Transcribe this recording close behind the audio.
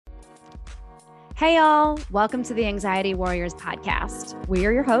Hey, y'all. Welcome to the Anxiety Warriors podcast. We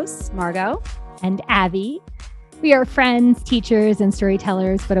are your hosts, Margot and Abby. We are friends, teachers, and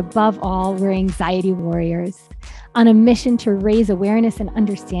storytellers, but above all, we're anxiety warriors on a mission to raise awareness and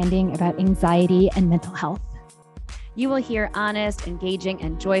understanding about anxiety and mental health. You will hear honest, engaging,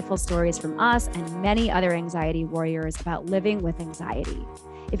 and joyful stories from us and many other anxiety warriors about living with anxiety.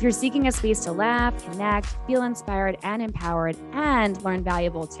 If you're seeking a space to laugh, connect, feel inspired and empowered, and learn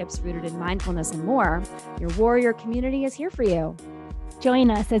valuable tips rooted in mindfulness and more, your warrior community is here for you. Join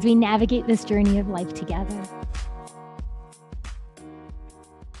us as we navigate this journey of life together.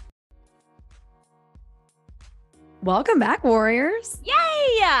 Welcome back, warriors.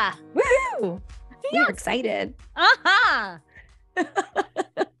 Yay! Woohoo! We are excited. Uh-huh.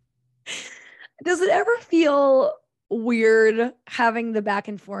 Does it ever feel weird having the back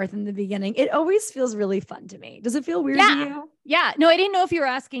and forth in the beginning? It always feels really fun to me. Does it feel weird to you? Yeah. No, I didn't know if you were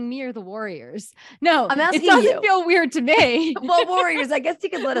asking me or the warriors. No, I'm asking it doesn't you. feel weird to me. Well, warriors, I guess you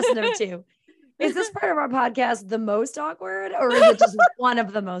could let us know too. Is this part of our podcast the most awkward, or is it just one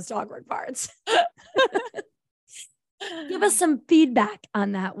of the most awkward parts? Give us some feedback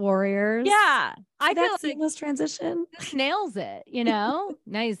on that, warriors. Yeah. I feel like seamless transition. This nails it, you know?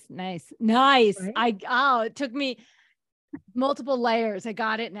 Nice. Right? It took me multiple layers. I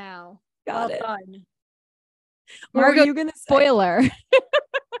got it now. Got it. Done. What were you gonna say? Spoiler.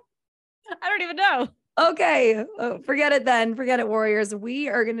 I don't even know. Okay. Forget it then. Forget it, warriors. We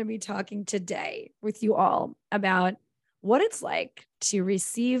are going to be talking today with you all about what it's like to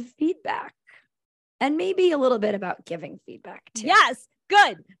receive feedback and maybe a little bit about giving feedback too. Yes.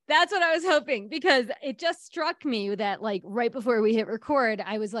 Good. That's what I was hoping, because it just struck me that like right before we hit record,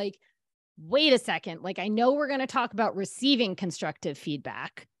 I was like, wait a second. Like, I know we're going to talk about receiving constructive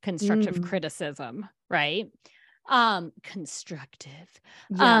feedback, constructive criticism, right? Constructive.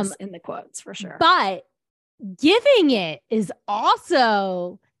 Yes, in the quotes for sure. But giving it is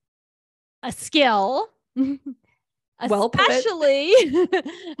also a skill, especially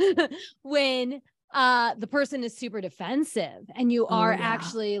when the person is super defensive and you are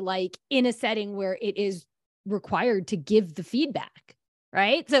actually like in a setting where it is required to give the feedback,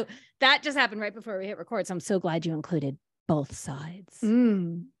 right? So that just happened right before we hit record. So I'm so glad you included both sides.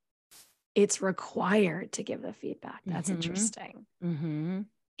 It's required to give the feedback. That's interesting.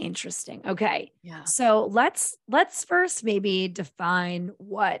 Interesting. Okay. Yeah. So let's first maybe define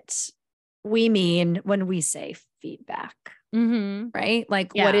what we mean when we say feedback, right?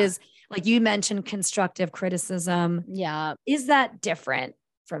 Like what is, like you mentioned, constructive criticism. Yeah. Is that different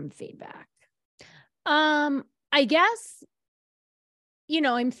from feedback? I guess,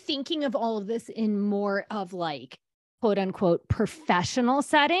 I'm thinking of all of this in more of like, quote unquote, professional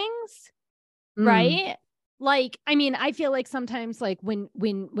settings, right? Like, I mean, I feel like sometimes like when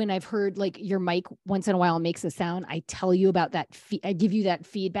I've heard like your mic once in a while makes a sound, I tell you about that. I give you that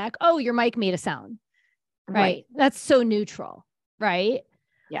feedback. Oh, your mic made a sound, right? That's so neutral, right?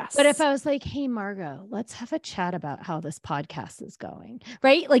 Yes. But if I was like, hey, Margot, let's have a chat about how this podcast is going,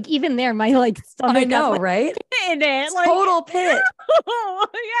 right? Like even there, my like stomach. I know, right? In it, like, total pit.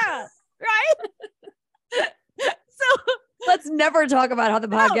 Yeah, right? So let's never talk about how the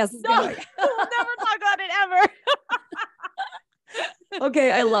podcast is going. We'll never talk about it ever.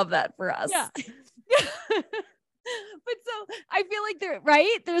 Okay, I love that for us. Yeah. But so I feel like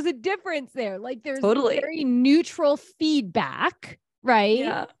there's a difference there. Like there's very neutral feedback, right?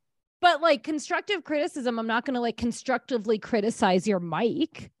 Yeah. But like constructive criticism, I'm not going to like constructively criticize your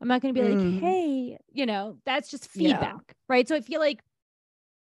mic. I'm not going to be like, hey, that's just feedback, right? So I feel like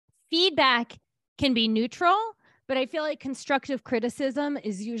feedback can be neutral, but I feel like constructive criticism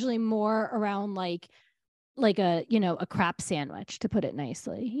is usually more around like a, a crap sandwich, to put it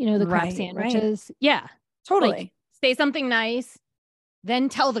nicely. The crap sandwiches. Right. Yeah. Totally. Like, say something nice, then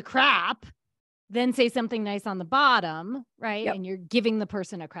tell the crap, then say something nice on the bottom, right? Yep. And you're giving the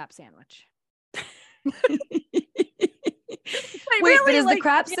person a crap sandwich. Wait, but is the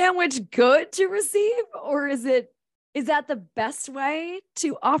crap sandwich good to receive, or is that the best way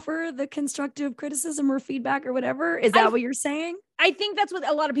to offer the constructive criticism or feedback or whatever? Is that what you're saying? I think that's what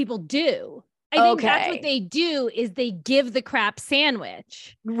a lot of people do. I think that's what they do is they give the crap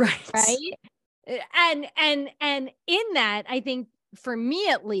sandwich. Right. And in that, I think for me,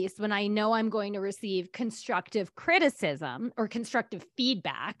 at least, when I know I'm going to receive constructive criticism or constructive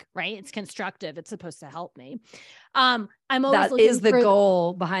feedback, right? It's constructive. It's supposed to help me. I'm always that is the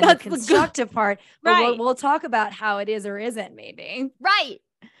goal behind the constructive part. But we'll talk about how it is or isn't, maybe. Right.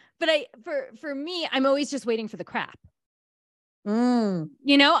 But for me, I'm always just waiting for the crap. I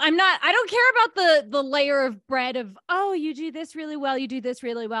don't care about the layer of bread of, oh, you do this really well. You do this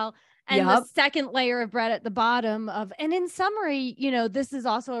really well. And the second layer of bread at the bottom and in summary, this is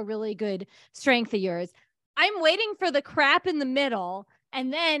also a really good strength of yours. I'm waiting for the crap in the middle,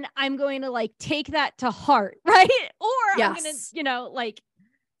 and then I'm going to take that to heart, right? Or I'm going to,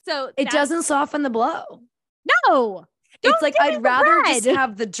 so it doesn't soften the blow. No. It's like, I'd rather just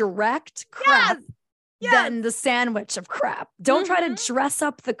have the direct crap than the sandwich of crap. Don't try to dress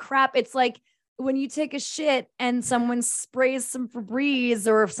up the crap. It's like when you take a shit and someone sprays some Febreze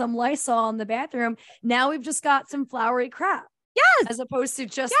or some Lysol in the bathroom, now we've just got some flowery crap. Yes. As opposed to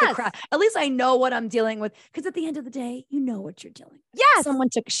just the crap. At least I know what I'm dealing with. Because at the end of the day, you know what you're dealing with. Yes. Someone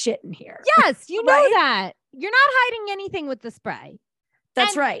took a shit in here. Yes. You know that. You're not hiding anything with the spray.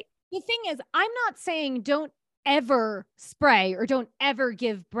 That's right. The thing is, I'm not saying don't ever spray or don't ever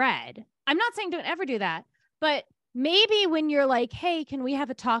give bread. I'm not saying don't ever do that. But maybe when you're like, hey, can we have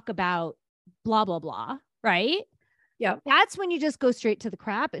a talk about blah, blah, blah, right? Yeah. That's when you just go straight to the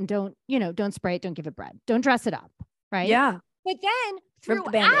crap and don't spray it, don't give it bread. Don't dress it up, right? Yeah. But then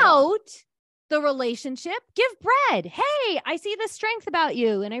throughout the relationship, give bread. Hey, I see this strength about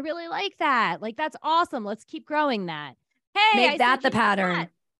you and I really like that. That's awesome. Let's keep growing that. Hey, make that the pattern. That.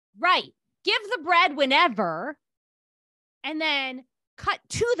 Right. Give the bread whenever, and then cut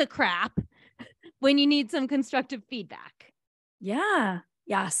to the crap when you need some constructive feedback. Yeah.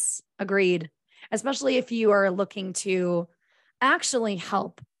 Yes. Agreed. Especially if you are looking to actually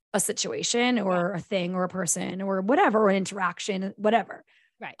help a situation or a thing or a person or whatever, or an interaction, whatever.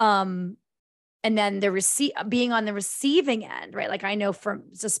 Right. And then being on the receiving end, right? Like I know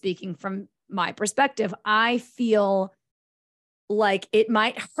speaking from my perspective, I feel like it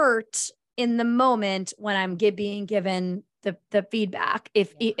might hurt in the moment when I'm being given the feedback,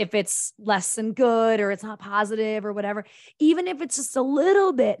 if it's less than good or it's not positive or whatever, even if it's just a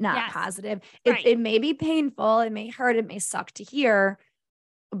little bit not positive, it may be painful, it may hurt, it may suck to hear.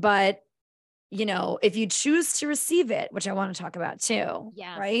 But, if you choose to receive it, which I want to talk about too,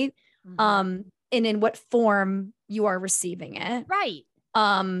 right? And in what form you are receiving it. Right.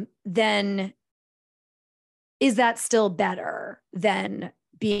 Then is that still better than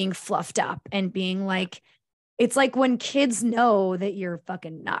being fluffed up and being like, it's like when kids know that you're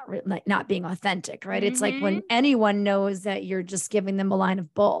fucking not being authentic, right? It's like when anyone knows that you're just giving them a line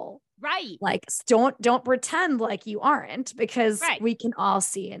of bull. Right. Like don't pretend like you aren't, because we can all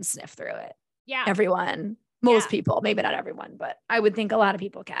see and sniff through it. Yeah. Everyone, most people, maybe not everyone, but I would think a lot of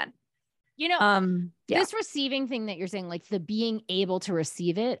people can. This receiving thing that you're saying, like the being able to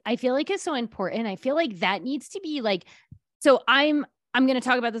receive it, I feel like is so important. I feel like that needs to be so I'm going to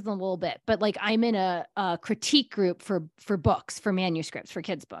talk about this in a little bit, but I'm in a critique group for books, for manuscripts, for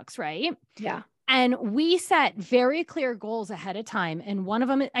kids' books. Right. Yeah. And we set very clear goals ahead of time. And one of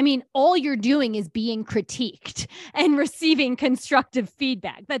them, all you're doing is being critiqued and receiving constructive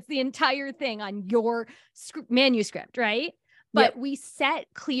feedback. That's the entire thing on your manuscript, right? But we set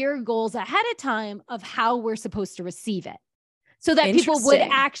clear goals ahead of time of how we're supposed to receive it so that people would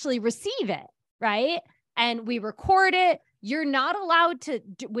actually receive it, right? And we record it. You're not allowed to,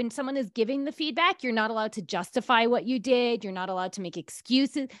 when someone is giving the feedback, you're not allowed to justify what you did. You're not allowed to make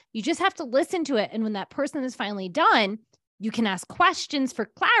excuses. You just have to listen to it. And when that person is finally done, you can ask questions for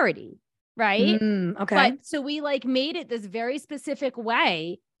clarity, right? Okay. But so we made it this very specific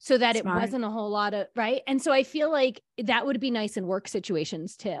way so that it wasn't a whole lot of, right? And so I feel like that would be nice in work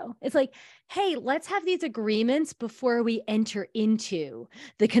situations too. It's like, hey, let's have these agreements before we enter into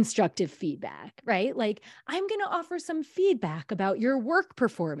the constructive feedback, right? I'm going to offer some feedback about your work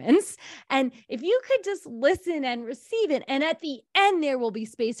performance. And if you could just listen and receive it, and at the end, there will be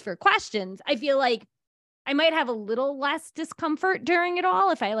space for questions. I feel like I might have a little less discomfort during it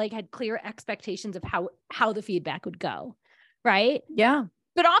all if I had clear expectations of how the feedback would go, right? Yeah.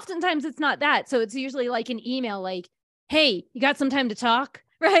 But oftentimes it's not that. So it's usually an email hey, you got some time to talk?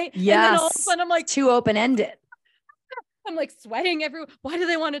 Right. Yes. And then all of a sudden I'm too open-ended. I'm sweating everywhere. Why do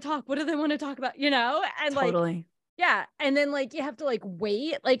they want to talk? What do they want to talk about? And totally. Yeah. And then you have to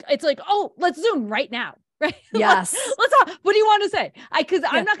wait. It's oh, let's Zoom right now. Right. Yes. Let's talk. What do you want to say? I'm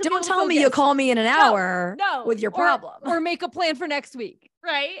not going to don't tell me you'll call me in an hour with your problem or make a plan for next week.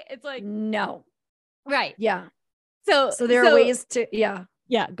 Right. It's no. Right. Yeah. So there are ways to,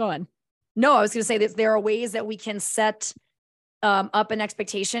 Yeah, go on. No, I was going to say that there are ways that we can set up an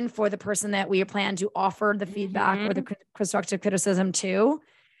expectation for the person that we plan to offer the feedback or the constructive criticism to.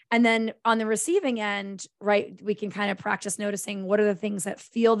 And then on the receiving end, right, we can kind of practice noticing what are the things that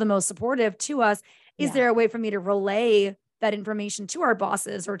feel the most supportive to us. Is there a way for me to relay that information to our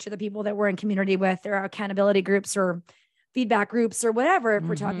bosses or to the people that we're in community with? There are accountability groups or feedback groups or whatever. If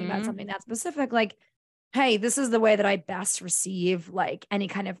we're talking about something that specific, hey, this is the way that I best receive any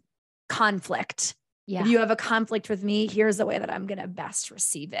kind of conflict. Yeah. If you have a conflict with me, here's the way that I'm going to best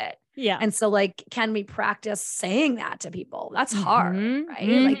receive it. Yeah. And so like, can we practice saying that to people? That's hard, right?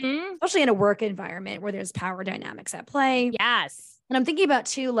 Mm-hmm. Like, especially in a work environment where there's power dynamics at play. Yes. And I'm thinking about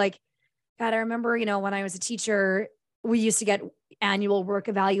too, like, God, I remember, you know, when I was a teacher, we used to get annual work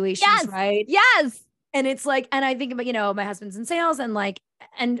evaluations, right? Yes. And it's like, and I think about, you know, my husband's in sales and like,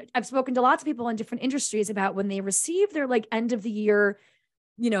 and I've spoken to lots of people in different industries about when they receive their like end of the year,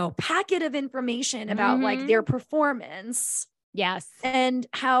 you know, packet of information about like their performance. Yes. And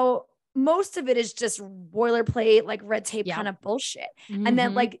how most of it is just boilerplate, like red tape kind of bullshit. And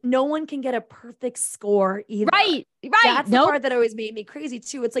then like no one can get a perfect score either. Right. That's the part that always made me crazy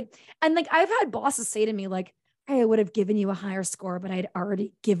too. It's like, and like I've had bosses say to me like, hey, I would have given you a higher score, but I'd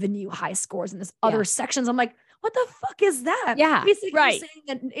already given you high scores in this other sections. I'm like, what the fuck is that? Yeah. Basically saying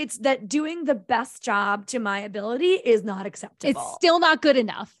that it's that doing the best job to my ability is not acceptable. It's still not good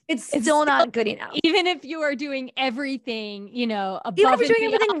enough. It's still not good enough. Even if you are doing everything, you know, above even if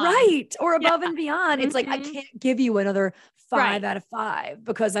you're and doing beyond. everything right or above and beyond, it's like, I can't give you another 5 out of 5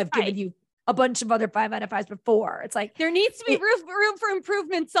 because I've given you a bunch of other 5 out of 5s before. It's like, there needs to be room for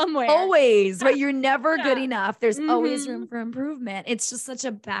improvement somewhere. Always, right? You're never good enough. There's always room for improvement. It's just such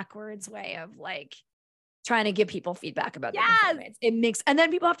a backwards way of like trying to give people feedback about their performance. It makes, and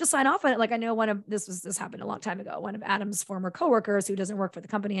then people have to sign off on it. Like I know this happened a long time ago. One of Adam's former coworkers who doesn't work for the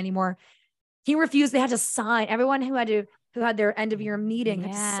company anymore, he refused. They had to sign. Everyone who had their end of year meeting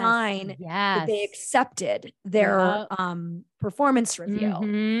had to sign that they accepted their performance review.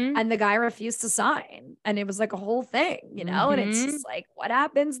 And the guy refused to sign. And it was like a whole thing, you know, and it's just like, what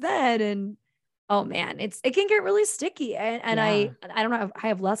happens then? And oh man, it can get really sticky. And I don't know, I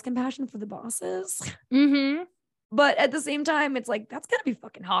have less compassion for the bosses, but at the same time, it's like, that's gotta be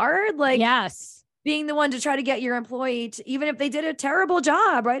fucking hard. Like, being the one to try to get your employee to, even if they did a terrible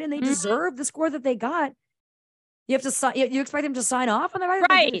job, right? And they deserve the score that they got, you have to sign, you expect them to sign off on the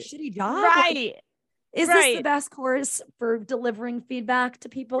right? They did a shitty job. Right. Like, is this the best course for delivering feedback to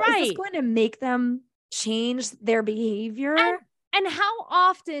people? Is this going to make them change their behavior? And how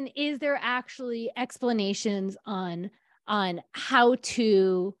often is there actually explanations on how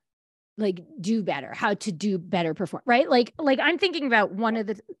to like do better, how to do better perform, right? Like I'm thinking about one of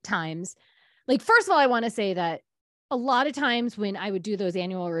the times, like, first of all, I want to say that a lot of times when I would do those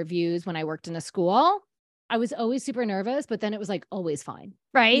annual reviews, when I worked in a school, I was always super nervous, but then it was like always fine.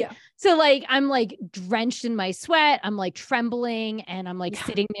 Right. Yeah. So like, I'm like drenched in my sweat. I'm like trembling and I'm like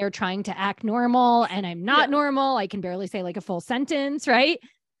sitting there trying to act normal and I'm not normal. I can barely say like a full sentence. Right.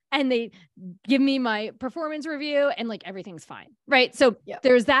 And they give me my performance review and like, everything's fine. Right. So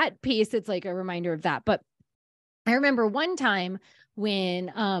there's that piece. It's like a reminder of that. But I remember one time when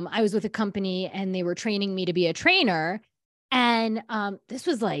I was with a company and they were training me to be a trainer. And this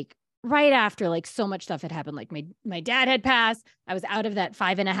was like right after like so much stuff had happened. Like my dad had passed. I was out of that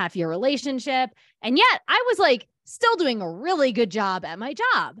 5.5-year relationship. And yet I was like still doing a really good job at my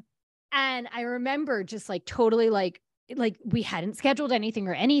job. And I remember just like totally like we hadn't scheduled anything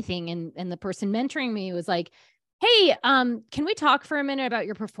or anything. And the person mentoring me was like, hey, can we talk for a minute about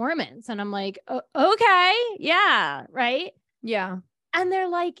your performance? And I'm like, okay, yeah, right. Yeah. And they're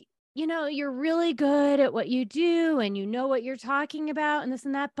like, you know, you're really good at what you do and you know what you're talking about and this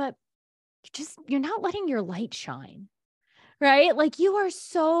and that, but you're not letting your light shine, right? Like you are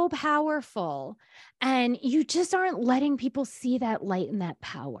so powerful and you just aren't letting people see that light and that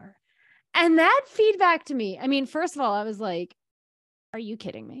power. And that feedback to me, I mean, first of all, I was like, are you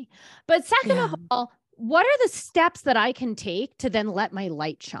kidding me? But second of all, what are the steps that I can take to then let my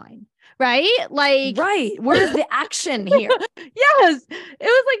light shine? Right? Like, where's the action here? Yes. It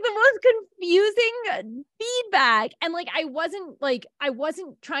was like the most confusing feedback. And like, I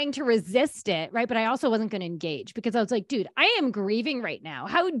wasn't trying to resist it. Right. But I also wasn't going to engage because I was like, dude, I am grieving right now.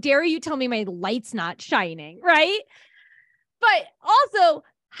 How dare you tell me my light's not shining? Right. But also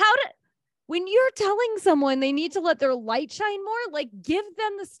when you're telling someone they need to let their light shine more, like give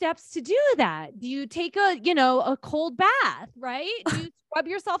them the steps to do that. Do you take a cold bath, right? Do you scrub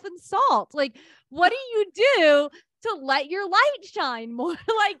yourself in salt? Like, what do you do to let your light shine more?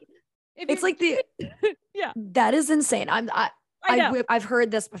 Like, it's like that is insane. I've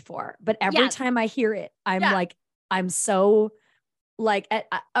heard this before, but every time I hear it, I'm like, I'm so like, I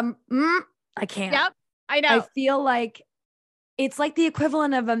can't. Yep, I know. I feel like it's like the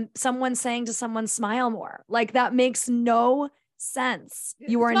equivalent of someone saying to someone, smile more. Like that makes no sense.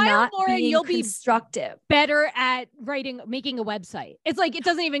 You are not being constructive. Better at making a website. It's like, it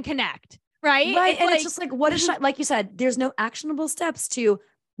doesn't even connect. Right. Right. And it's just like, what is, like you said, there's no actionable steps to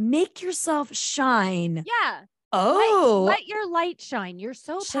make yourself shine. Yeah. Let your light shine. You're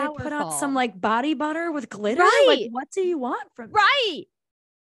so should powerful. I put on some like body butter with glitter? Right. Like, what do you want from me? Right.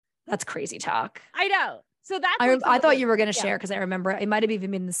 That's crazy talk. I know. So that's I thought you were going to share, because I remember it might have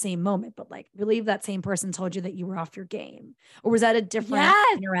even been the same moment, but like, believe that same person told you that you were off your game, or was that a different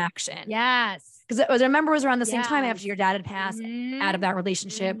interaction? Yes. Because I remember it was around the same time after your dad had passed out of that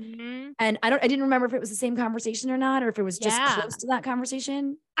relationship. And I didn't remember if it was the same conversation or not, or if it was just close to that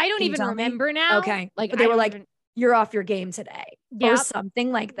conversation. I don't even remember now. Okay. Like, but they were like, you're off your game today, or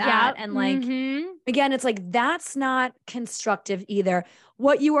something like that. And like, again, it's like, that's not constructive either.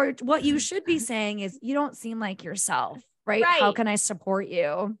 What you should be saying is, you don't seem like yourself, right? How can I support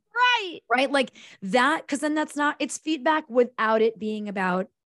you? Right. Like that. Cause then it's feedback without it being about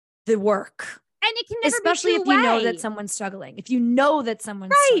the work. And it can never especially be if you know that someone's struggling. If you know that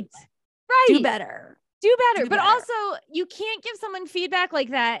someone's struggling, do better. But also, you can't give someone feedback like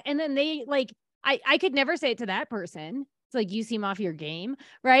that, and then they like, I could never say it to that person. It's like, you seem off your game,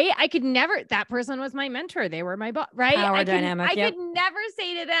 right? I could never. That person was my mentor. They were my boss, right? Power dynamic. I could never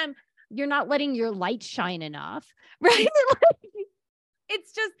say to them, "You're not letting your light shine enough," right?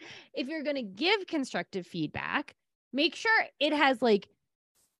 It's just, if you're going to give constructive feedback, make sure it has like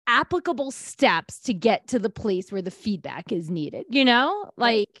applicable steps to get to the place where the feedback is needed,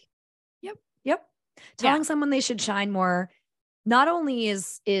 like, yep. Telling someone they should shine more, not only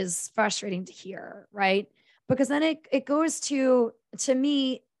is frustrating to hear, right? Because then it goes to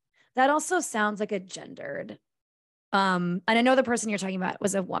me, that also sounds like a gendered, and I know the person you're talking about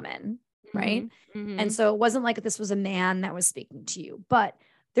was a woman, right? And so it wasn't like this was a man that was speaking to you, but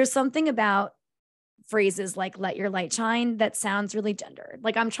there's something about phrases like "let your light shine" that sounds really gendered.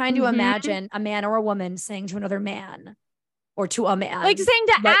 Like, I'm trying to imagine a man or a woman saying to another man, or to a man, like saying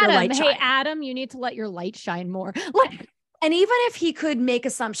to Adam, "Hey, Adam, you need to let your light shine more." Like, and even if he could make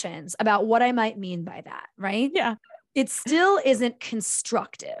assumptions about what I might mean by that, right? Yeah. It still isn't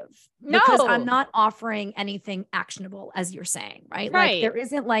constructive, because I'm not offering anything actionable, as you're saying, right? Like, there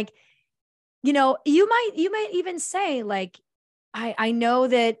isn't like, you might even say like, I know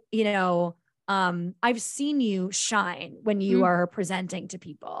that, I've seen you shine when you are presenting to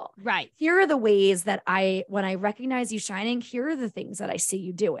people. Right. Here are the ways that when I recognize you shining, here are the things that I see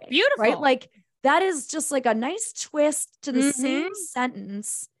you doing. Beautiful. Right? Like, that is just like a nice twist to the same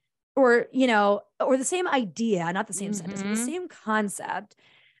sentence, or the same idea, not the same sentence, but the same concept,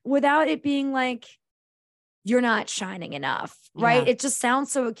 without it being like, you're not shining enough. Right. It just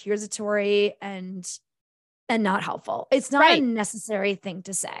sounds so accusatory and not helpful. It's not a necessary thing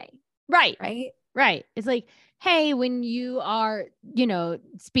to say. Right. It's like, hey, when you are,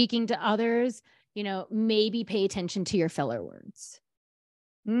 speaking to others, maybe pay attention to your filler words.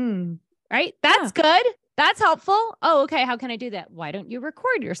 Right. That's good. That's helpful. Oh, okay. How can I do that? Why don't you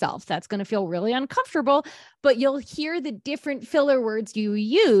record yourself? That's going to feel really uncomfortable, but you'll hear the different filler words you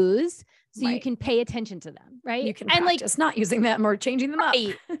use, so you can pay attention to them. Right. You can practice not using them or changing them up.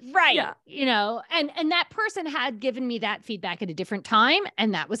 Right. Yeah. And that person had given me that feedback at a different time,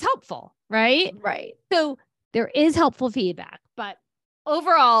 and that was helpful. Right. Right. So there is helpful feedback, but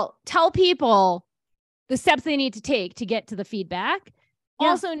overall, tell people the steps they need to take to get to the feedback.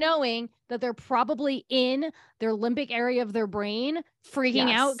 Also knowing that they're probably in their limbic area of their brain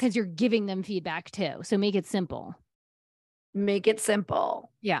freaking out because you're giving them feedback too. So make it simple.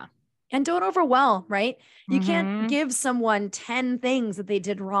 Yeah. And don't overwhelm, right? You can't give someone 10 things that they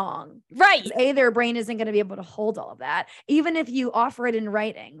did wrong. Right. Their brain isn't going to be able to hold all of that. Even if you offer it in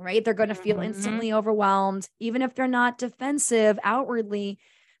writing, right? They're going to feel instantly overwhelmed. Even if they're not defensive outwardly,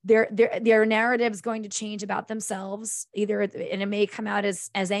 their narrative is going to change about themselves, either, and it may come out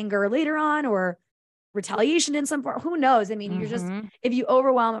as anger later on, or retaliation in some part. Who knows? I mean, you're just, if you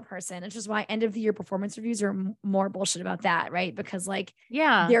overwhelm a person, it's just why end of the year performance reviews are more bullshit about that, right? Because like,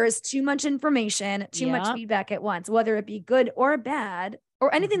 there is too much information, too much feedback at once, whether it be good or bad,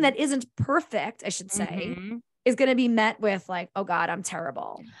 or anything that isn't perfect, I should say, is going to be met with like, oh God, I'm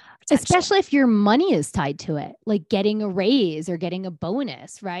terrible. Especially if your money is tied to it, like getting a raise or getting a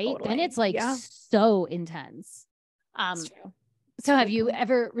bonus, right? Totally. Then it's like so intense. That's true. So have you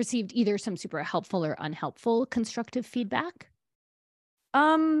ever received either some super helpful or unhelpful constructive feedback?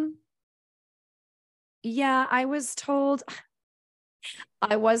 Yeah, I was told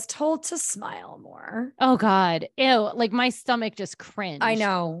to smile more. Oh God. Ew. Like my stomach just cringed. I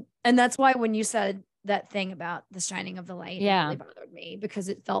know. And that's why when you said that thing about the shining of the light, it really bothered me, because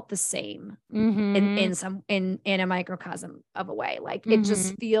it felt the same in a microcosm of a way. Like it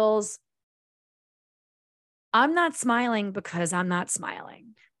just feels, I'm not smiling because I'm not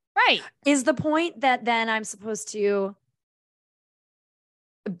smiling. Right. Is the point that then I'm supposed to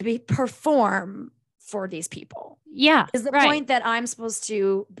perform for these people? Yeah. Is the point that I'm supposed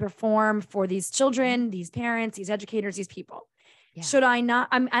to perform for these children, these parents, these educators, these people? Yeah. Should I not?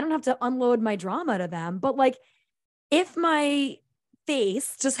 I don't have to unload my drama to them, but like, if my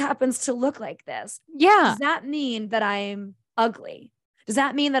face just happens to look like this, does that mean that I'm ugly? Does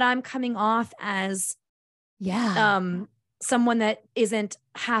that mean that I'm coming off as someone that isn't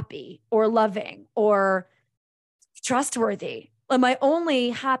happy or loving or trustworthy? Am I only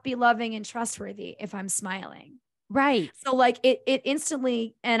happy, loving, and trustworthy if I'm smiling? Right. So like it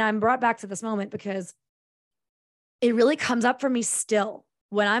instantly, and I'm brought back to this moment because it really comes up for me still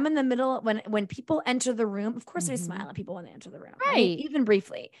when I'm in the middle, when people enter the room. Of course I smile at people when they enter the room, right? Even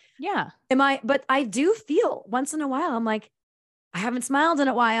briefly. Yeah. But I do feel once in a while, I'm like, I haven't smiled in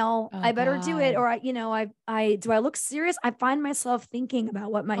a while. I better do it. Or do I look serious? I find myself thinking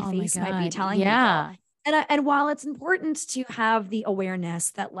about what my face might be telling people. And while it's important to have the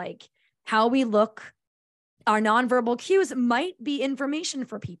awareness that like how we look, our nonverbal cues might be information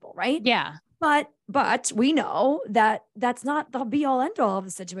for people, right? Yeah. But we know that that's not the be all end all of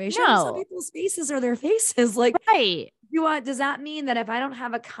the situation. No. Some people's faces are their faces. Like, right. Does that mean that if I don't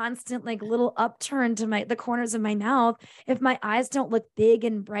have a constant like little upturn to the corners of my mouth, if my eyes don't look big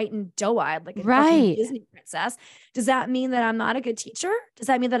and bright and doe-eyed like a fucking Disney princess, does that mean that I'm not a good teacher? Does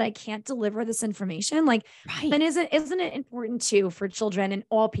that mean that I can't deliver this information? Like, then isn't it important too for children and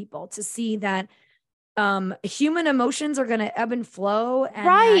all people to see that human emotions are going to ebb and flow, and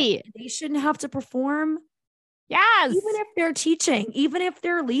that they shouldn't have to perform. Yes. Even if they're teaching, even if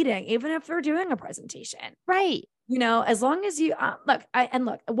they're leading, even if they're doing a presentation. Right. As long as you look,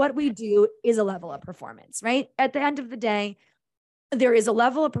 what we do is a level of performance, right? At the end of the day, there is a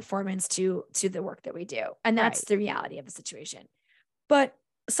level of performance to the work that we do. And that's the reality of the situation. But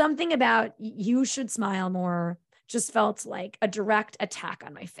something about you should smile more just felt like a direct attack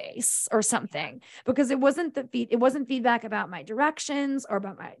on my face or something, because it wasn't feedback about my directions or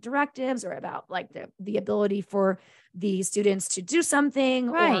about my directives or about like the ability for the students to do something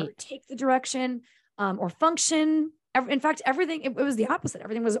or take the direction or function. In fact, everything, it was the opposite.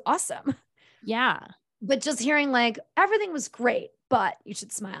 Everything was awesome. Yeah. But just hearing like everything was great, but you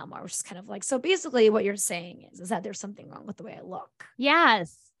should smile more, which is kind of like, so basically what you're saying is that there's something wrong with the way I look.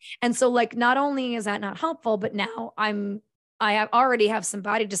 Yes. And so like, not only is that not helpful, but now I already have some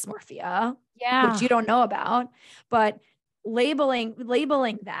body dysmorphia, which you don't know about, but labeling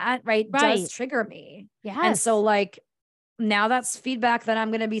that, right, does trigger me. Yes. And so like, now that's feedback that I'm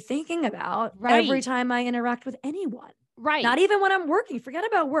going to be thinking about every time I interact with anyone. Right. Not even when I'm working. Forget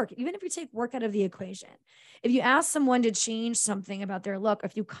about work. Even if you take work out of the equation, if you ask someone to change something about their look,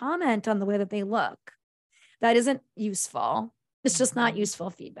 if you comment on the way that they look, that isn't useful. It's just not useful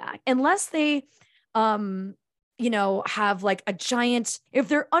feedback unless they, have like a giant, if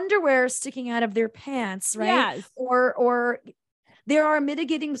their underwear sticking out of their pants, right? Yes. Or there are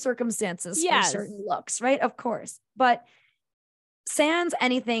mitigating circumstances for certain looks, right? Of course. But sans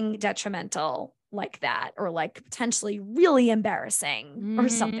anything detrimental like that, or like potentially really embarrassing or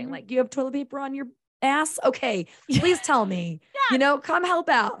something, like you have toilet paper on your ass. Okay, please tell me, come help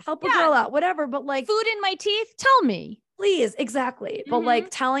a girl out, whatever. But like food in my teeth, tell me. Please. Exactly. But like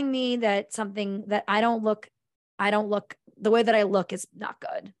telling me that something that I don't look the way that I look is not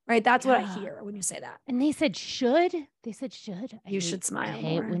good. Right. That's what I hear when you say that. And they said, should. You should smile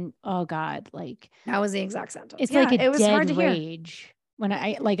more. Oh God. Like that was the exact sentence. It's like it was dead hard to rage hear. When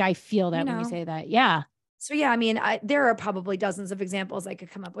I feel that when you say that. Yeah. So yeah, I mean, there are probably dozens of examples I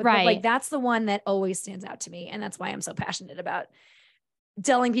could come up with, but like, that's the one that always stands out to me. And that's why I'm so passionate about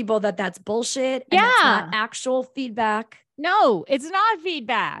telling people that that's bullshit. And that's not actual feedback. No, it's not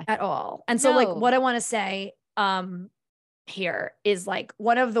feedback at all. And so like, what I want to say, here is like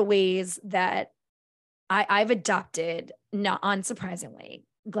one of the ways that I've adopted, not unsurprisingly,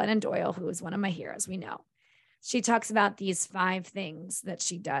 Glennon Doyle, who is one of my heroes, we know. She talks about these 5 things that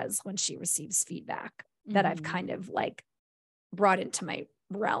she does when she receives feedback that I've kind of like brought into my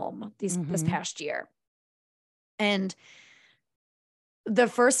realm this past year. And the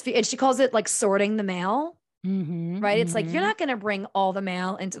first, and she calls it like sorting the mail, right? It's like, you're not going to bring all the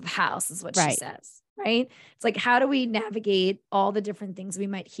mail into the house is what she says, right? It's like, how do we navigate all the different things we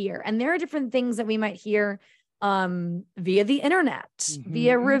might hear? And there are different things that we might hear via the internet,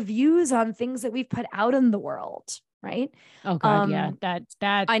 via reviews on things that we've put out in the world. Right. Oh God. Yeah.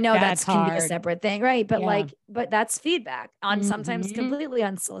 That I know that's can hard. be a separate thing. Right. But but that's feedback on sometimes completely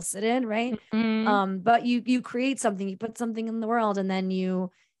unsolicited. Right. But you create something, you put something in the world, and then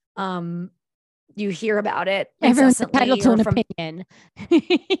you you hear about it Everyone's incessantly entitled to an from opinion.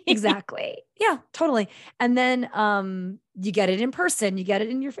 exactly. Yeah, totally. And then you get it in person, you get it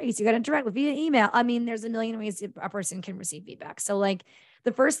in your face, you get it directly via email. I mean, there's a million ways a person can receive feedback. So like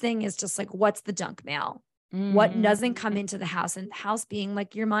the first thing is just like, what's the junk mail? What doesn't come into the house, and the house being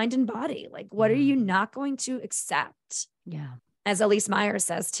like your mind and body? Like, what are you not going to accept? Yeah. As Elise Myers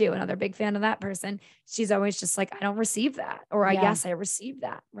says too, another big fan of that person. She's always just like, I don't receive that. Or I guess I received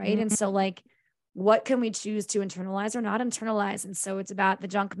that. Right. And so like, what can we choose to internalize or not internalize? And so it's about the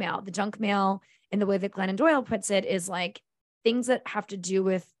junk mail. The junk mail, in the way that Glennon Doyle puts it, is like things that have to do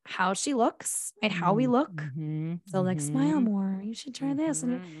with how she looks and how we look. So like, smile more. You should try this.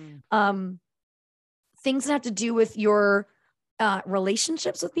 And things that have to do with your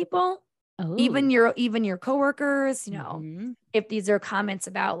relationships with people, even your coworkers, you know, if these are comments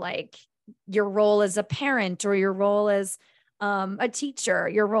about like your role as a parent or your role as a teacher,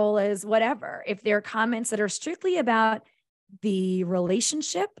 your role as whatever, if they're comments that are strictly about the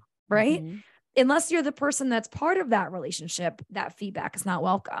relationship, right? Unless you're the person that's part of that relationship, that feedback is not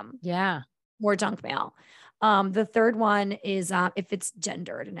welcome. Yeah. More junk mail. The third one is if it's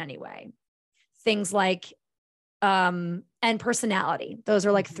gendered in any way. Things like and personality. Those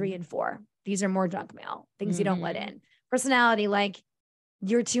are like 3 and 4. These are more junk mail, things you don't let in. Personality, like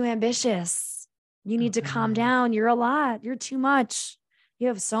you're too ambitious. You need to calm down. You're a lot. You're too much. You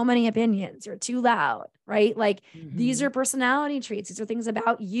have so many opinions. You're too loud, right? Like these are personality traits. These are things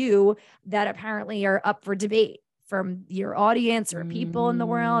about you that apparently are up for debate from your audience or people in the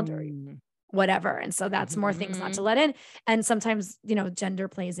world or whatever. And so that's more things not to let in. And sometimes, you know, gender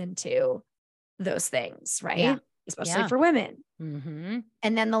plays into those things, right? Yeah. Especially for women. And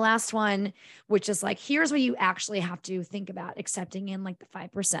then the last one, which is like, here's what you actually have to think about accepting in like the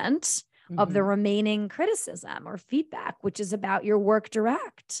 5% of the remaining criticism or feedback, which is about your work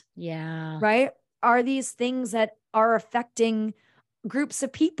direct. Yeah. Right? Are these things that are affecting groups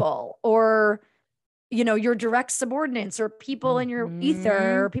of people or, you know, your direct subordinates or people in your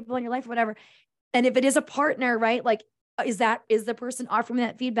ether or people in your life, whatever. And if it is a partner, right? Like, is the person offering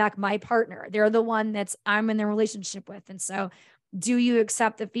that feedback my partner? They're the one that's I'm in the relationship with. And so do you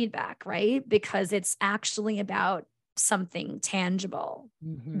accept the feedback, right? Because it's actually about something tangible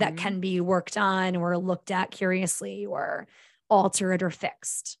that can be worked on or looked at curiously or altered or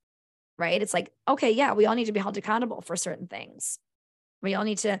fixed, right? It's like, okay, yeah, we all need to be held accountable for certain things. We all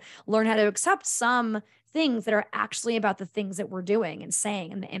need to learn how to accept some things that are actually about the things that we're doing and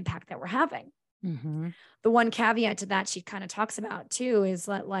saying and the impact that we're having. The one caveat to that she kind of talks about too is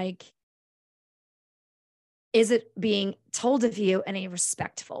that like, is it being told of you in a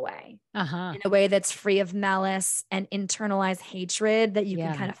respectful way, in a way that's free of malice and internalized hatred that you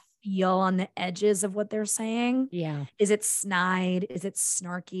can kind of feel on the edges of what they're saying? Yeah. Is it snide? Is it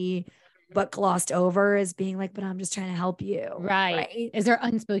snarky, but glossed over as being like, but I'm just trying to help you. Right. Is there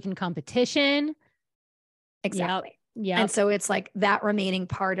unspoken competition? Exactly. Yeah. And so it's like that remaining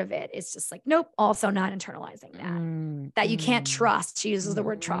part of it is just like, nope, also not internalizing that you can't trust. She uses the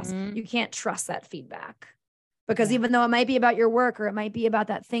word trust. You can't trust that feedback because even though it might be about your work or it might be about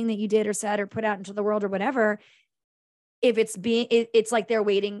that thing that you did or said or put out into the world or whatever, if it's it's like they're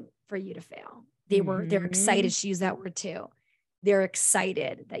waiting for you to fail. They're excited. She used that word too. They're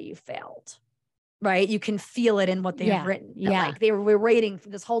excited that you failed. Right. You can feel it in what they have written. Like they were waiting for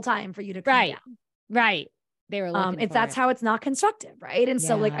this whole time for you to come down. Right. They were looking if that's how it's not constructive, right? And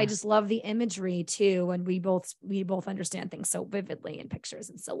so like I just love the imagery too, and we both understand things so vividly in pictures.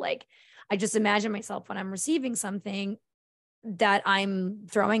 And so like I just imagine myself when I'm receiving something that I'm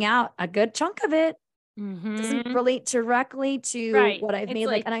throwing out a good chunk of it doesn't relate directly to what I've made.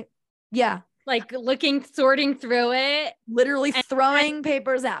 Like, and like sorting through it, literally throwing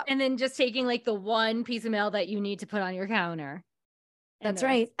papers out, and then just taking like the one piece of mail that you need to put on your counter. That's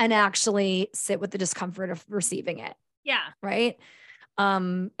right. And actually sit with the discomfort of receiving it. Yeah. Right.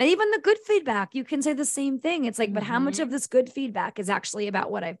 And even the good feedback, you can say the same thing. It's like, but how much of this good feedback is actually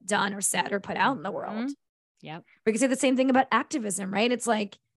about what I've done or said or put out in the world? Yeah. We can say the same thing about activism, right? It's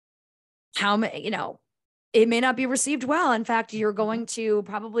like how many, it may not be received well. In fact, you're going to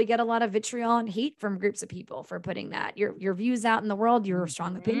probably get a lot of vitriol and hate from groups of people for putting that your views out in the world, your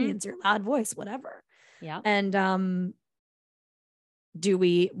strong opinions, your loud voice, whatever. Yeah. And,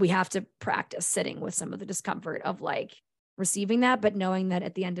 we have to practice sitting with some of the discomfort of like receiving that, but knowing that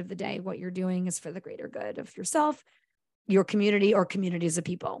at the end of the day, what you're doing is for the greater good of yourself, your community or communities of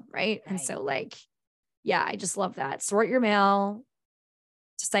people. Right. And so like, yeah, I just love that. Sort your mail,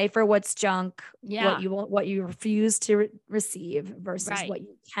 decipher what's junk, what you refuse to receive versus what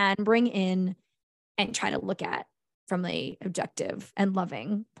you can bring in and try to look at from the objective and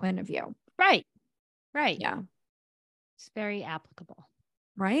loving point of view. Right. Right. Yeah. It's very applicable.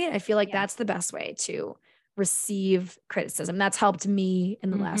 Right. I feel like that's the best way to receive criticism. That's helped me in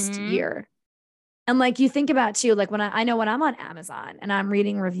the last year. And like you think about too, like when I know when I'm on Amazon and I'm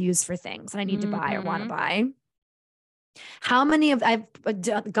reading reviews for things and I need to buy or want to buy, how many of I've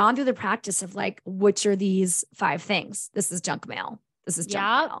gone through the practice of like, which are these 5 things? This is junk mail. This is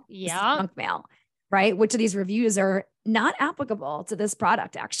junk mail. This is junk mail. Right. Which of these reviews are not applicable to this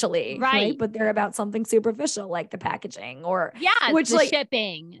product actually. Right. But they're about something superficial like the packaging or which the like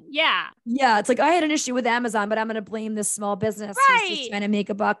shipping. Yeah. Yeah. It's like I had an issue with Amazon, but I'm going to blame this small business who's just trying to make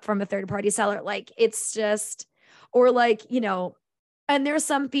a buck from a third-party seller. Like it's just, or like, you know, and there's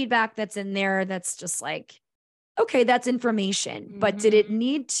some feedback that's in there that's just like, okay, that's information, but did it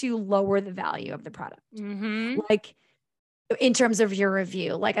need to lower the value of the product? Like in terms of your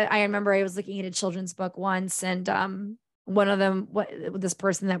review, like I remember I was looking at a children's book once and one of them, this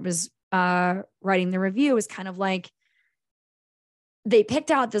person that was writing the review was kind of like, they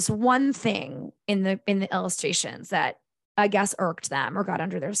picked out this one thing in the illustrations that I guess irked them or got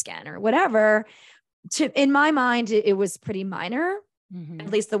under their skin or whatever. In my mind, it was pretty minor,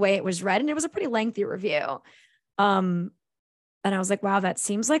 at least the way it was read. And it was a pretty lengthy review. And I was like, wow, that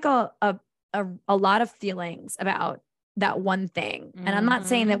seems like a lot of feelings about that one thing. And I'm not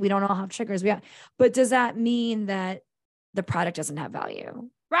saying that we don't all have triggers, but does that mean that the product doesn't have value?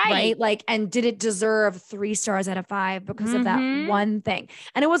 Right. Like, and did it deserve 3 stars out of 5 because of that one thing?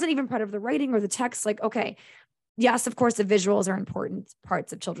 And it wasn't even part of the writing or the text. Like, okay, yes, of course, the visuals are important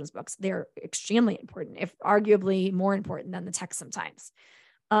parts of children's books. They're extremely important, if arguably more important than the text sometimes.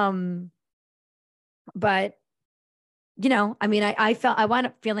 But you know, I mean, I wound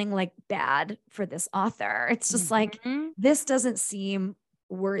up feeling like bad for this author. It's just like, this doesn't seem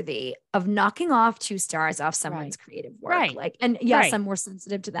worthy of knocking off 2 stars off someone's creative work. Like, and yes, I'm more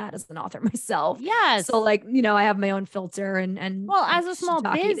sensitive to that as an author myself. Yes. So like, you know, I have my own filter and well, as a small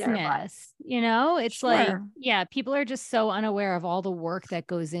business, you know, it's like, yeah, people are just so unaware of all the work that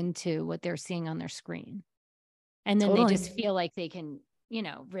goes into what they're seeing on their screen. And then they just feel like they can, you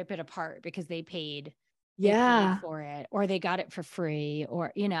know, rip it apart because they paid for it or they got it for free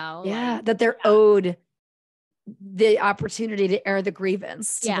or, you know, like, that they're owed the opportunity to air the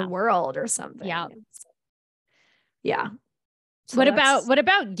grievance to the world or something. So what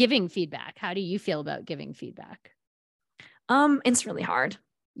about giving feedback? How do you feel about giving feedback? It's really hard.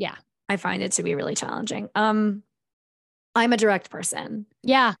 I find it to be really challenging. I'm a direct person.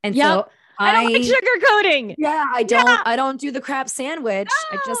 And so I don't like sugarcoating. I don't do the crap sandwich.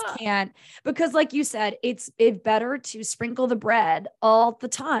 I just can't, because like you said, it's better to sprinkle the bread all the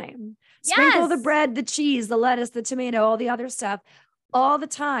time. Sprinkle the bread, the cheese, the lettuce, the tomato, all the other stuff all the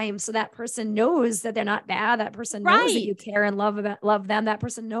time. So that person knows that they're not bad. That person knows that you care and love them. That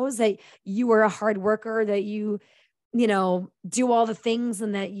person knows that you are a hard worker, that you know, do all the things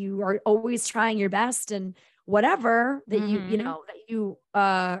and that you are always trying your best and whatever, that you know, that you,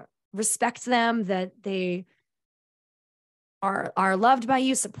 respect them, that they are loved by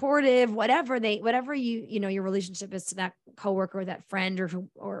you, supportive, whatever you know, your relationship is to that coworker or that friend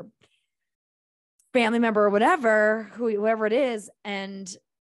or family member or whatever, whoever it is, and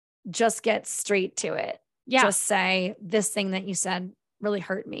just get straight to it. Just say, this thing that you said really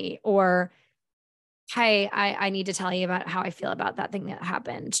hurt me, or hey, I need to tell you about how I feel about that thing that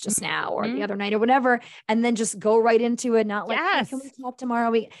happened just now or the other night or whatever. And then just go right into it. Not like, hey, can we talk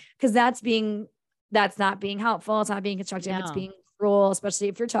tomorrow? Because that's not being helpful. It's not being constructive. It's being cruel, especially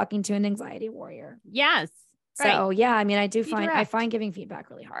if you're talking to an anxiety warrior. So yeah, I mean, I find giving feedback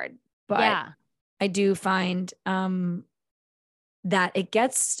really hard, but I do find, that it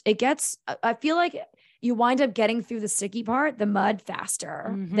gets, I feel like you wind up getting through the sticky part, the mud,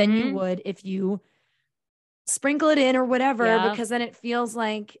 faster than you would if you sprinkle it in or whatever, because then it feels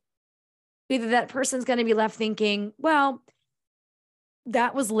like either that person's going to be left thinking, well,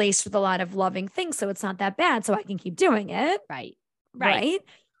 that was laced with a lot of loving things, so it's not that bad, so I can keep doing it. Right.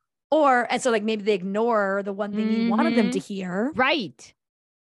 Or, and so like maybe they ignore the one thing you wanted them to hear.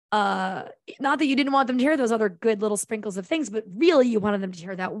 Not that you didn't want them to hear those other good little sprinkles of things, but really you wanted them to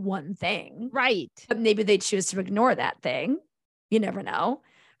hear that one thing. But maybe they choose to ignore that thing. You never know,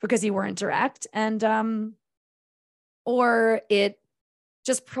 because you weren't direct. And, or it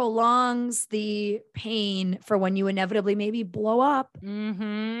just prolongs the pain for when you inevitably maybe blow up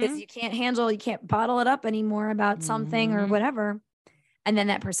because you can't bottle it up anymore about something or whatever. And then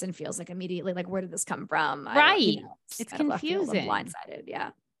that person feels like immediately, like, where did this come from? It's confusing. Blindsided.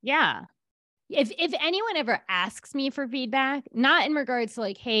 If anyone ever asks me for feedback, not in regards to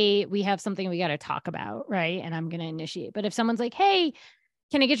like, hey, we have something we got to talk about, right? And I'm going to initiate. But if someone's like, hey,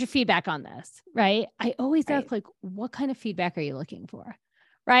 can I get your feedback on this? Right. I always Right. ask, like, what kind of feedback are you looking for?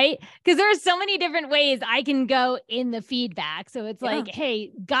 Right. Because there are so many different ways I can go in the feedback. So it's like,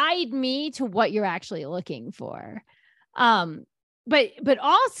 hey, guide me to what you're actually looking for. But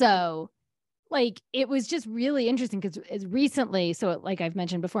also, like, it was just really interesting because as recently, so like I've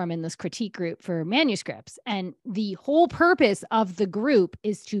mentioned before, I'm in this critique group for manuscripts, and the whole purpose of the group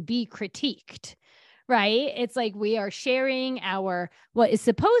is to be critiqued, right? It's like we are sharing our, what is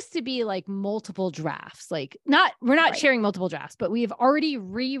supposed to be like multiple drafts. Like we're not sharing multiple drafts, but we have already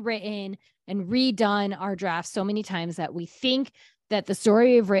rewritten and redone our drafts so many times that we think that the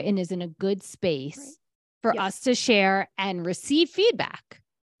story we've written is in a good space for us to share and receive feedback,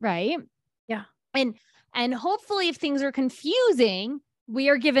 right? Yeah. And hopefully if things are confusing, we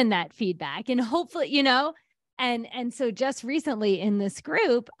are given that feedback, and hopefully, and so just recently in this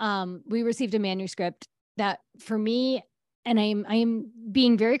group, we received a manuscript that for me, and I'm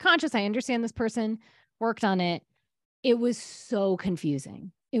being very conscious. I understand this person worked on it. It was so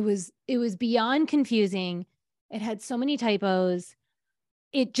confusing. It was beyond confusing. It had so many typos.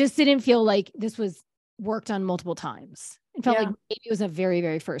 It just didn't feel like this was worked on multiple times. It felt like maybe it was a very,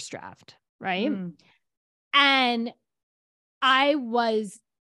 very first draft. Right. And I was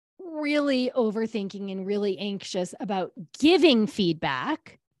really overthinking and really anxious about giving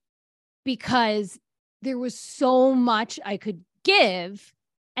feedback because there was so much I could give.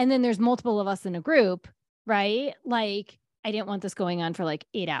 And then there's multiple of us in a group, right? Like, I didn't want this going on for like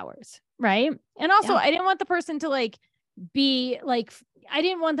 8 hours. Right. And also I didn't want the person to like be like, I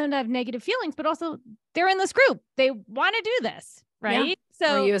didn't want them to have negative feelings, but also they're in this group. They want to do this. Right. Yeah.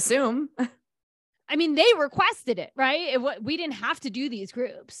 So or you assume. I mean, they requested it, right? We didn't have to do these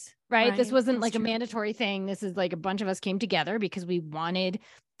groups, right? This wasn't like a mandatory thing. This is like a bunch of us came together because we wanted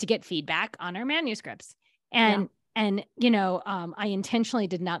to get feedback on our manuscripts. And I intentionally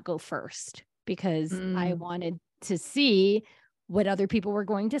did not go first because I wanted to see what other people were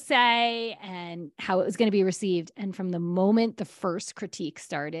going to say and how it was going to be received. And from the moment the first critique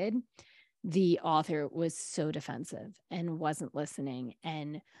started, the author was so defensive and wasn't listening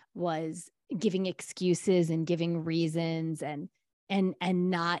and was giving excuses and giving reasons and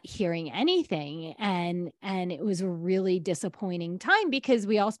not hearing anything. And it was a really disappointing time because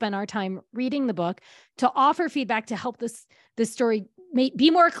we all spent our time reading the book to offer feedback to help this story be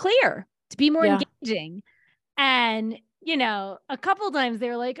more clear, to be more engaging. And, a couple of times they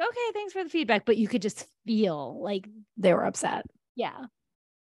were like, okay, thanks for the feedback. But you could just feel like they were upset. Yeah.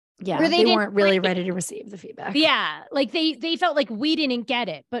 Yeah, they weren't really ready to receive the feedback. Yeah, like they felt like we didn't get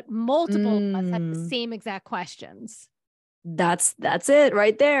it, but multiple of us had the same exact questions. That's it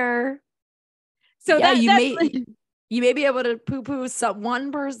right there. So you may be able to poo-poo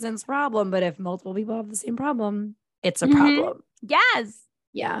one person's problem, but if multiple people have the same problem, it's a problem. Yes.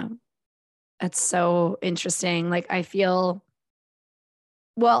 Yeah. That's so interesting. Like I feel,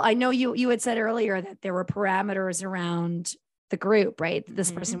 well, I know you had said earlier that there were parameters around the group, right? This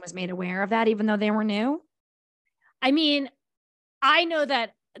person was made aware of that even though they were new. I mean, I know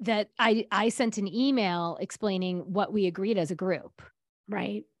that I sent an email explaining what we agreed as a group.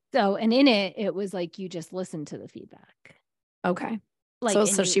 Right. So, and in it was like, you just listen to the feedback. Okay. Like,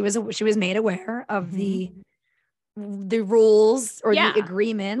 so she was made aware of the rules or the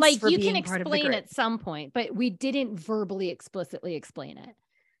agreements. Like for you being can part of the explain group. at some point, but we didn't verbally explicitly explain it.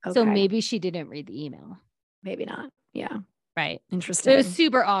 Okay. So maybe she didn't read the email. Maybe not. Yeah. Right. Interesting. It was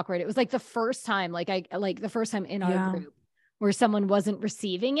super awkward. It was like the first time, the first time in our group where someone wasn't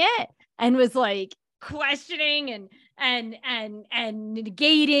receiving it and was like questioning and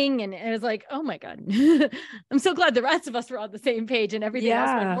negating. And it was like, oh my God, I'm so glad the rest of us were on the same page and everything else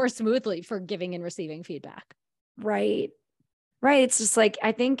went more smoothly for giving and receiving feedback. Right. Right. It's just like,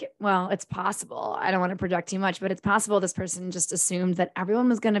 I think, well, it's possible. I don't want to project too much, but it's possible this person just assumed that everyone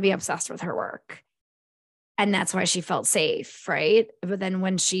was going to be obsessed with her work. And that's why she felt safe, right? But then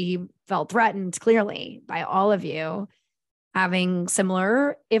when she felt threatened, clearly, by all of you having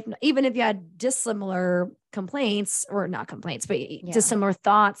similar, even if you had dissimilar complaints, or not complaints, but dissimilar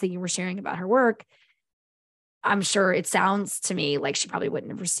thoughts that you were sharing about her work, I'm sure it sounds to me like she probably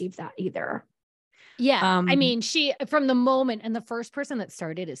wouldn't have received that either. Yeah. I mean, she, from the moment, and the first person that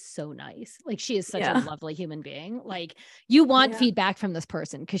started is so nice. Like she is such a lovely human being. Like you want feedback from this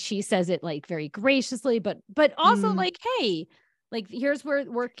person because she says it like very graciously, but also like, hey, like here's where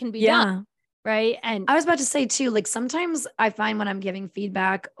work can be done. Right. And I was about to say too, like sometimes I find when I'm giving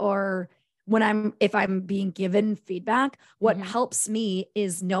feedback or if I'm being given feedback, what helps me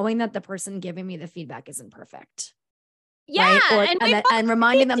is knowing that the person giving me the feedback isn't perfect. Yeah. Right. Or, And and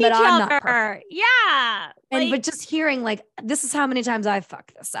reminding them that I'm not perfect. Yeah. But just hearing like, this is how many times I've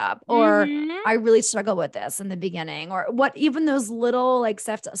fucked this up, or I really struggle with this in the beginning, or what, even those little like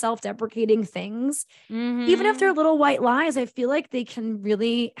self-deprecating things, even if they're little white lies, I feel like they can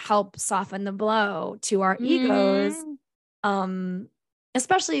really help soften the blow to our egos.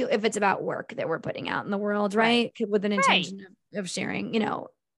 Especially if it's about work that we're putting out in the world, right? With an intention of sharing,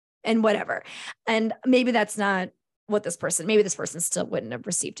 and whatever. And maybe that's not what maybe this person still wouldn't have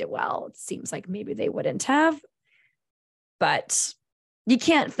received it well. It seems like maybe they wouldn't have, but you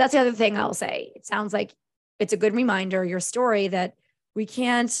can't, that's the other thing I'll say. It sounds like it's a good reminder, your story, that we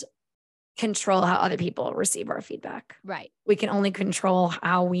can't control how other people receive our feedback. Right. We can only control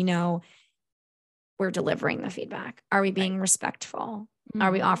how we know we're delivering the feedback. Are we being respectful?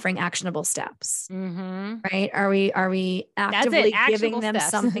 Are we offering actionable steps? Right? Are we actively giving them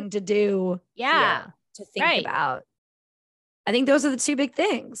something to do? To think about? I think those are the two big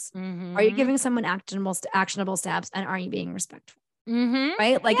things. Are you giving someone actionable steps, and are you being respectful?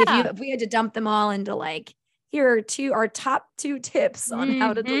 Right? Like if we had to dump them all into like, here are our top 2 tips on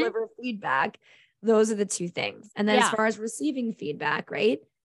how to deliver feedback, those are the 2 things. And then as far as receiving feedback, right?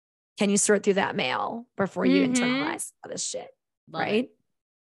 Can you sort through that mail before you internalize all this shit? Right?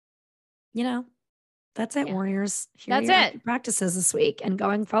 That's it, warriors. Here are your practices this week and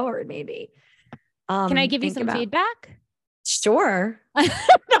going forward, maybe. Can I give you some feedback? Sure. No,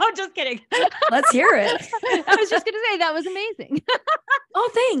 I'm just kidding. Let's hear it. I was just going to say that was amazing. Oh,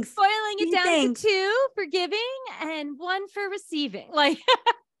 thanks. Boiling it down to 2 for giving and 1 for receiving. Like,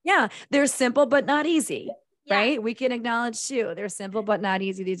 yeah, they're simple, but not easy. Right? We can acknowledge too. They're simple, but not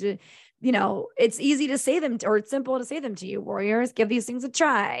easy. These are, it's easy to say them, or it's simple to say them to you, warriors. Give these things a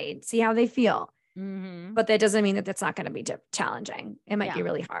try, see how they feel. But that doesn't mean that that's not going to be challenging. It might be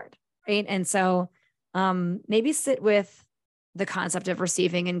really hard. Right. And so maybe sit with the concept of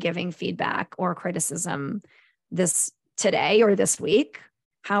receiving and giving feedback or criticism today or this week.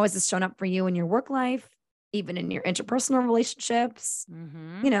 How has this shown up for you in your work life, even in your interpersonal relationships,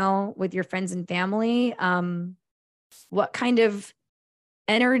 with your friends and family? What kind of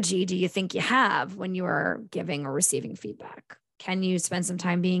energy do you think you have when you are giving or receiving feedback? Can you spend some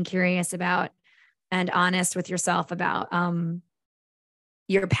time being curious about and honest with yourself about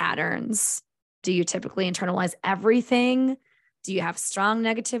your patterns? Do you typically internalize everything? Do you have strong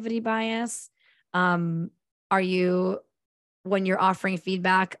negativity bias? Are you, when you're offering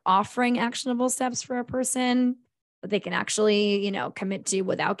feedback, offering actionable steps for a person that they can actually, commit to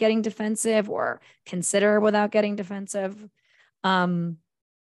without getting defensive, or consider without getting defensive?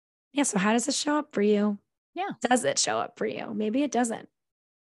 So how does it show up for you? Yeah. Does it show up for you? Maybe it doesn't.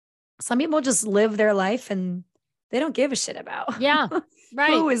 Some people just live their life and they don't give a shit about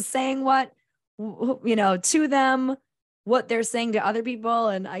who is saying what, to them, what they're saying to other people.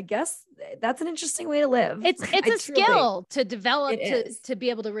 And I guess that's an interesting way to live. It's a skill to develop, to be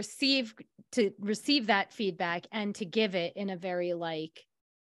able to receive that feedback and to give it in a very like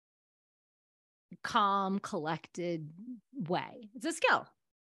calm, collected way. It's a skill.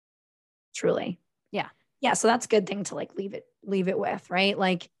 Truly. Yeah. Yeah. So that's a good thing to like leave it with, right?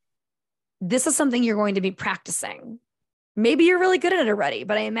 Like, this is something you're going to be practicing. Maybe you're really good at it already,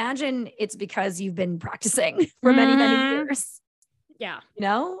 but I imagine it's because you've been practicing for many, many years. Yeah.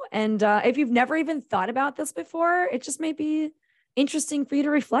 And if you've never even thought about this before, it just may be interesting for you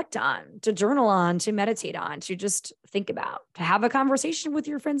to reflect on, to journal on, to meditate on, to just think about, to have a conversation with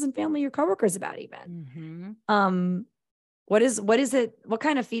your friends and family, your coworkers about even. What is it? What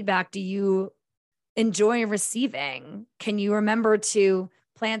kind of feedback do you enjoy receiving? Can you remember to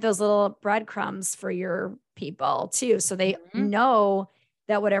plant those little breadcrumbs for your people too, so they know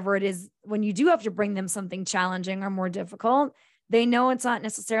that whatever it is, when you do have to bring them something challenging or more difficult, they know it's not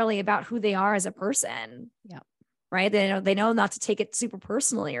necessarily about who they are as a person. Yeah. Right. They know not to take it super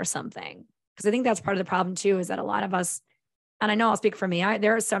personally or something. Because I think that's part of the problem too, is that a lot of us, and I know I'll speak for me,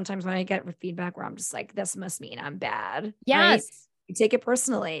 there are sometimes when I get feedback where I'm just like, this must mean I'm bad. Yes. Right? You take it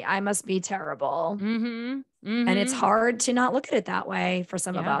personally. I must be terrible. And it's hard to not look at it that way for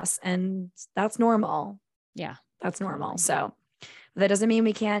some of us. And that's normal. Yeah. That's normal. So that doesn't mean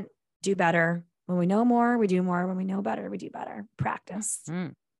we can't do better. When we know more, we do more. When we know better, we do better. Practice.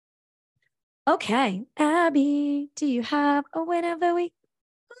 Okay. Abby, do you have a win of the week?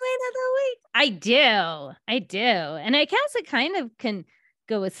 I do. And I guess it kind of can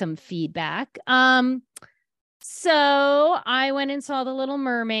go with some feedback. So I went and saw The Little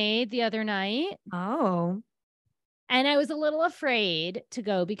Mermaid the other night. Oh. And I was a little afraid to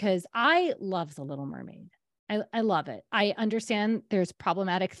go because I love The Little Mermaid. I love it. I understand there's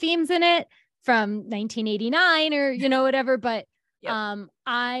problematic themes in it. from 1989 or, you know, whatever, but Yep.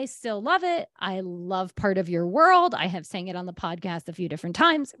 I still love it. I love Part of Your World. I have sang it on the podcast a few different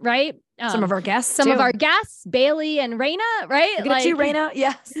times, right? Some of our guests, some of our guests, Bailey and Raina, right? Look at you, Raina.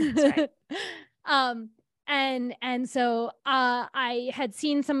 Yes. That's right. And so I had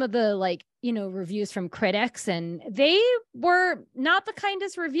seen some of the, like, you know, reviews from critics, and they were not the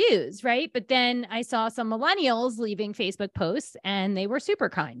kindest reviews, right? But then I saw some millennials leaving Facebook posts, and they were super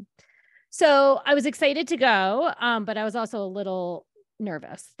kind. So I was excited to go, but I was also a little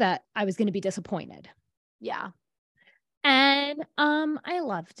nervous that I was going to be disappointed. Yeah. And I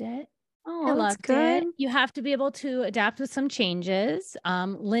loved it. Oh, I that's loved good. it. You have to be able to adapt with some changes.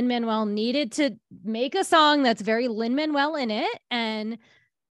 Lin-Manuel needed to make a song that's very Lin-Manuel in it. And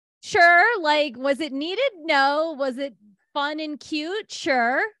sure, like, was it needed? No. Was it fun and cute?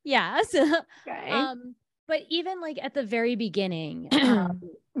 Sure. Yes. Okay. But even like at the very beginning,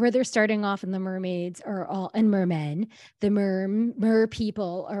 where they're starting off and the mermaids are all, and mermen, the mer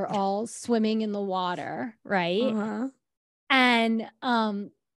people are all swimming in the water, right? Uh-huh. And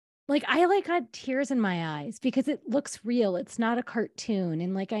like I like had tears in my eyes because it looks real. It's not a cartoon.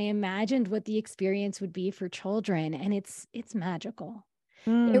 And like I imagined what the experience would be for children, and it's magical.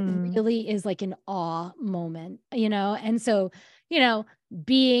 It really is like an awe moment, you know? And so, you know,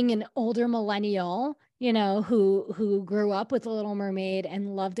 being an older millennial, you know, who grew up with The Little Mermaid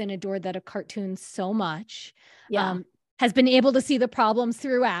and loved and adored that a cartoon so much, has been able to see the problems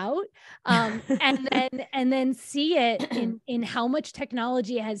throughout, and then see it in how much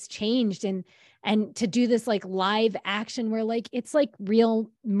technology has changed, and to do this like live action where like it's like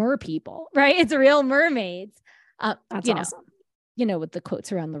real mer people, right? It's real mermaids. That's you awesome. You know, with the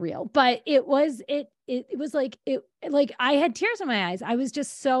quotes around the reel, but it was like I had tears in my eyes. I was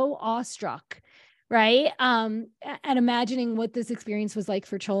just so awestruck, right? At imagining what this experience was like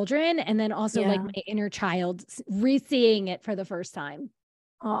for children, and then also like my inner child re-seeing it for the first time.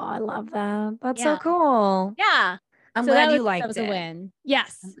 Oh, I love that. That's so cool. Yeah. I'm glad you that liked was it. a win.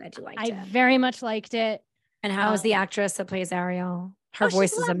 Yes. I'm glad you liked it. I very much liked it. And how is the actress that plays Ariel? Her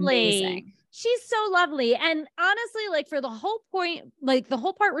voice is amazing. She's so lovely. And honestly, like for the whole point, like the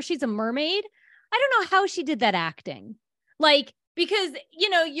whole part where she's a mermaid, I don't know how she did that acting. Like, because, you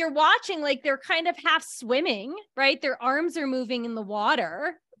know, you're watching, like they're kind of half swimming, right? Their arms are moving in the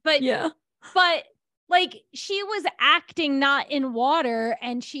water, but like she was acting not in water,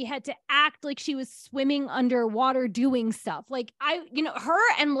 and she had to act like she was swimming underwater doing stuff. Like you know, her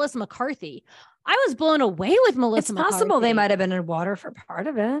and Melissa McCarthy, I was blown away with Melissa McCarthy. It's possible they might have been in water for part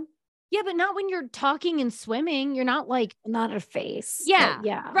of it. Yeah, but not when you're talking and swimming. You're not like, not a face. Yeah.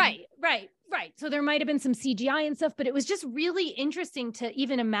 Right. So there might have been some CGI and stuff, but it was just really interesting to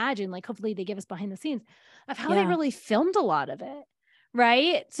even imagine, like, hopefully they give us behind the scenes of how they really filmed a lot of it.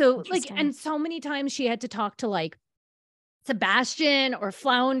 Right. So like, and so many times she had to talk to like Sebastian or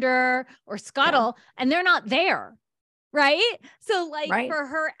Flounder or Scuttle, and they're not there. Right. So like for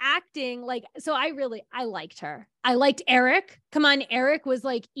her acting, like, so I liked her. I liked Eric. Come on. Eric was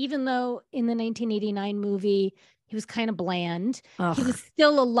like, even though in the 1989 movie, he was kind of bland. Ugh. He was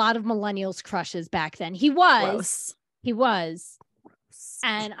still a lot of millennials crushes back then. He was.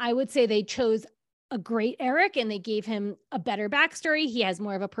 And I would say they chose a great Eric, and they gave him a better backstory. He has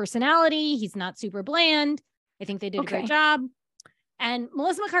more of a personality. He's not super bland. I think they did a great job. And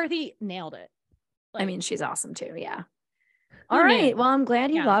Melissa McCarthy nailed it. Like, I mean, she's awesome too. Yeah. All right. Well, I'm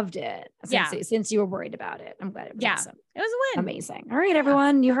glad you loved it. Since you were worried about it. I'm glad it was awesome. It was a win. Amazing. All right,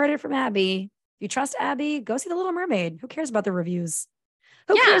 everyone. You heard it from Abby. If you trust Abby, go see The Little Mermaid. Who cares about the reviews?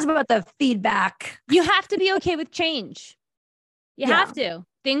 Who cares about the feedback? You have to be okay with change. You have to.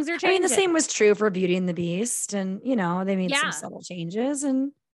 Things are changing. I mean, the same was true for Beauty and the Beast. And, you know, they made some subtle changes.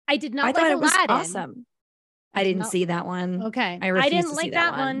 And I did not thought like it was Aladdin. Awesome. I didn't see that one. Okay. I didn't like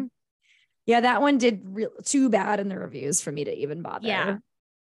that one. Yeah, that one did too bad in the reviews for me to even bother. Yeah.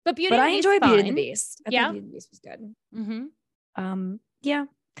 But I enjoyed Beauty and the Beast. I think Beauty and the Beast was good. Mm-hmm. Yeah.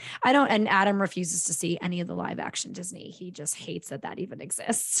 I don't, and Adam refuses to see any of the live action Disney. He just hates that even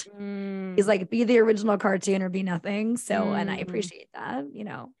exists. He's like, be the original cartoon or be nothing. So, and I appreciate that, you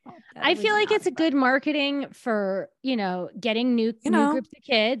know. I feel like it's a good marketing for, you know, getting new groups of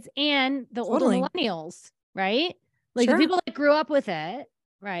kids and the older millennials, right? Like the people that grew up with it,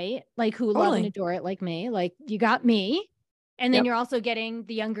 right? Like who love and adore it, like me. Like you got me, and then you're also getting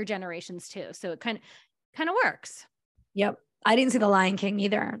the younger generations too. So it kind of works. Yep. I didn't see The Lion King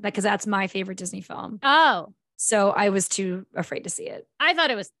either, because that's my favorite Disney film. Oh, so I was too afraid to see it. I thought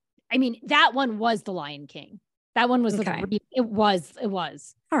it was. I mean, that one was The Lion King. That one was it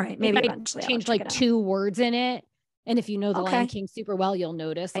was. All right, maybe eventually changed like 2 words in it. And if you know The Lion King super well, you'll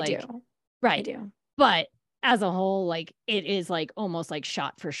notice. I like, do. Right. I do. But as a whole, like it is like almost like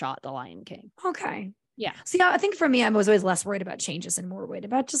shot for shot The Lion King. Okay. Yeah. So yeah, I think for me, I was always less worried about changes and more worried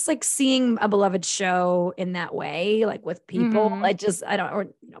about just like seeing a beloved show in that way, like with people.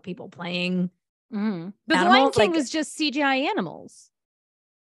 People playing But The Lion animals. King was just CGI animals.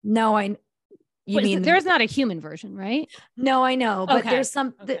 No, there's not a human version, right? No, I know, but Okay. there's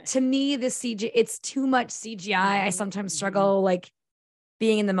to me, the CGI, it's too much CGI. I sometimes struggle like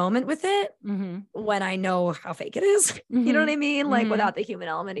being in the moment with it when I know how fake it is. You know what I mean? Like without the human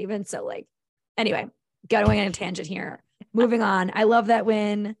element even. So like, anyway, going on a tangent here. Moving on. I love that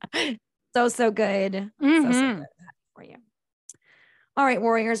win. So good. So good for you. All right,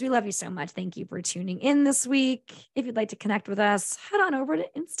 warriors, we love you so much. Thank you for tuning in this week. If you'd like to connect with us, head on over to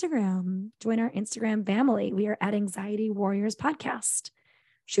Instagram. Join our Instagram family. We are at Anxiety Warriors Podcast.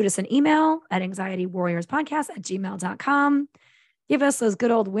 Shoot us an email at anxietywarriorspodcast@gmail.com. Give us those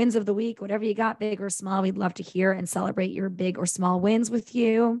good old wins of the week, whatever you got, big or small. We'd love to hear and celebrate your big or small wins with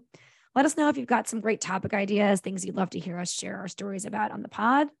you. Let us know if you've got some great topic ideas, things you'd love to hear us share our stories about on the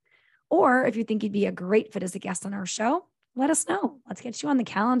pod, or if you think you'd be a great fit as a guest on our show. Let us know. Let's get you on the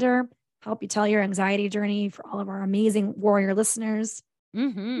calendar, help you tell your anxiety journey for all of our amazing warrior listeners.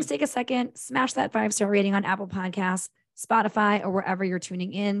 Just take a second, smash that 5-star rating on Apple Podcasts, Spotify, or wherever you're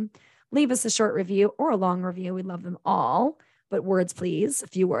tuning in. Leave us a short review or a long review. We love them all, but words, please. A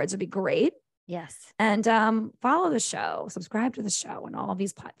few words would be great. Yes. And follow the show, subscribe to the show on all of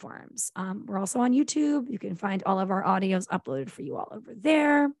these platforms. We're also on YouTube. You can find all of our audios uploaded for you all over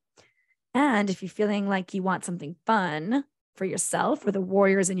there. And if you're feeling like you want something fun for yourself or the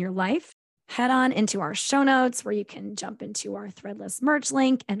warriors in your life, head on into our show notes where you can jump into our Threadless merch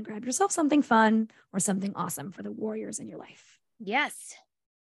link and grab yourself something fun or something awesome for the warriors in your life. Yes.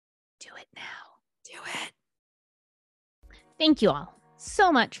 Do it now. Do it. Thank you all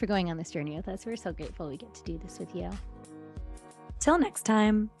so much for going on this journey with us. We're so grateful we get to do this with you. Till next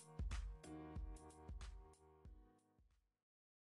time.